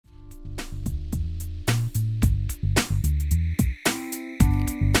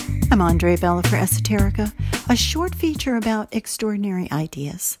I'm Andre Bella for Esoterica, a short feature about extraordinary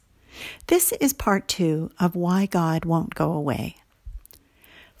ideas. This is part 2 of Why God Won't Go Away.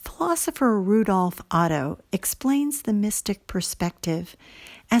 Philosopher Rudolf Otto explains the mystic perspective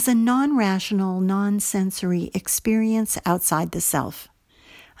as a non-rational, non-sensory experience outside the self,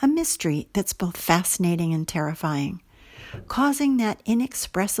 a mystery that's both fascinating and terrifying, causing that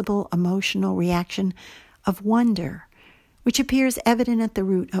inexpressible emotional reaction of wonder, which appears evident at the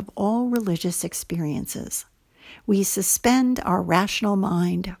root of all religious experiences. We suspend our rational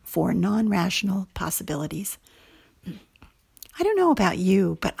mind for non-rational possibilities. I don't know about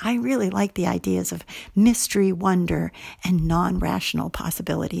you, but I really like the ideas of mystery, wonder, and non-rational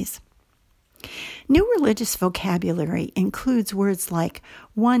possibilities. New religious vocabulary includes words like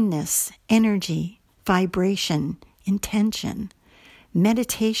oneness, energy, vibration, intention,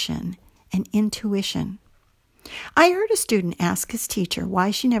 meditation, and intuition. I heard a student ask his teacher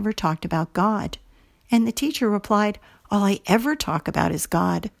why she never talked about God, and the teacher replied, "All I ever talk about is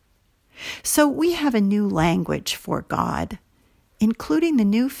God." So we have a new language for God, including the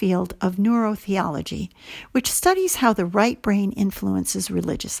new field of neurotheology, which studies how the right brain influences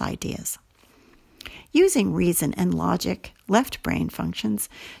religious ideas. Using reason and logic, left brain functions,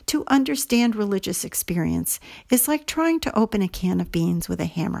 to understand religious experience is like trying to open a can of beans with a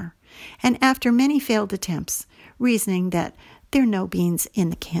hammer, and after many failed attempts, reasoning that there are no beans in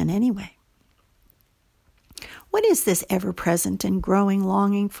the can anyway. What is this ever-present and growing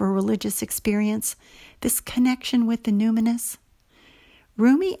longing for religious experience, this connection with the numinous?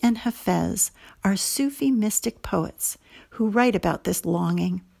 Rumi and Hafez are Sufi mystic poets who write about this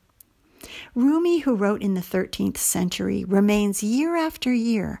longing. Rumi, who wrote in the 13th century, remains year after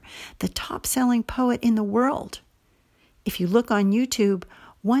year the top-selling poet in the world. If you look on YouTube,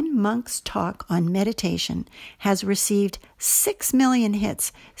 one monk's talk on meditation has received 6 million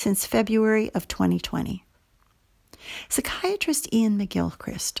hits since February of 2020. Psychiatrist Iain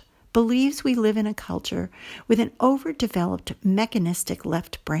McGilchrist believes we live in a culture with an overdeveloped mechanistic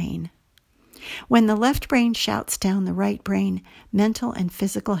left brain. When the left brain shouts down the right brain, mental and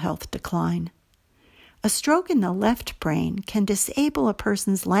physical health decline. A stroke in the left brain can disable a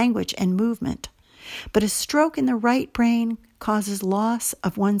person's language and movement, but a stroke in the right brain causes loss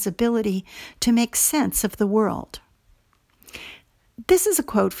of one's ability to make sense of the world. This is a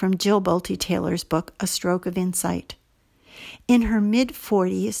quote from Jill Bolte Taylor's book, A Stroke of Insight. In her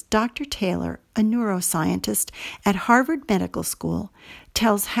mid-40s, Dr. Taylor, a neuroscientist at Harvard Medical School,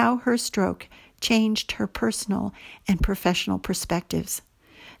 tells how her stroke changed her personal and professional perspectives.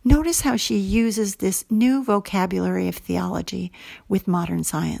 Notice how she uses this new vocabulary of theology with modern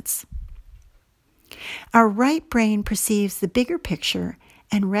science. Our right brain perceives the bigger picture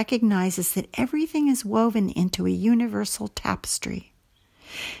and recognizes that everything is woven into a universal tapestry.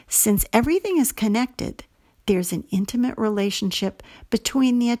 Since everything is connected, there's an intimate relationship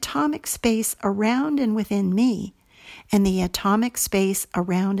between the atomic space around and within me and the atomic space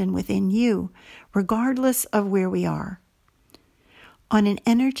around and within you, regardless of where we are. On an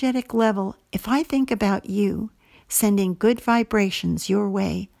energetic level, if I think about you, sending good vibrations your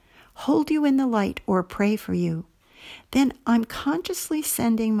way, hold you in the light, or pray for you, then I'm consciously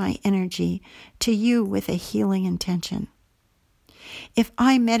sending my energy to you with a healing intention. If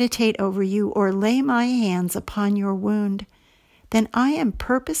I meditate over you or lay my hands upon your wound, then I am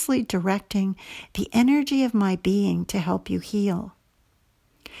purposely directing the energy of my being to help you heal.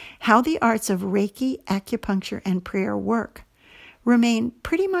 How the arts of Reiki, acupuncture, and prayer work remain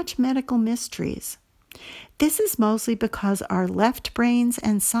pretty much medical mysteries. This is mostly because our left brains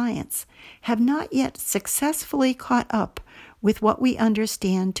and science have not yet successfully caught up with what we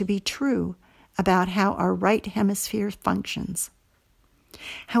understand to be true about how our right hemisphere functions.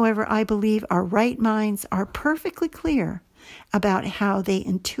 However, I believe our right minds are perfectly clear about how they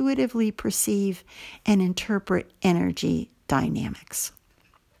intuitively perceive and interpret energy dynamics.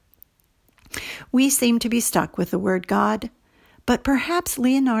 We seem to be stuck with the word God, but perhaps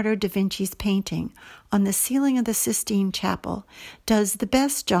Leonardo da Vinci's painting on the ceiling of the Sistine Chapel does the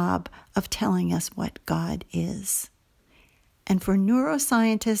best job of telling us what God is. And for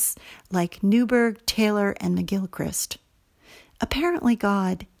neuroscientists like Newberg, Taylor, and McGilchrist, apparently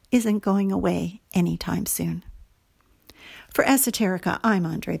God isn't going away anytime soon. For Esoterica, I'm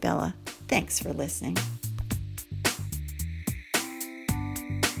Andre Bella. Thanks for listening.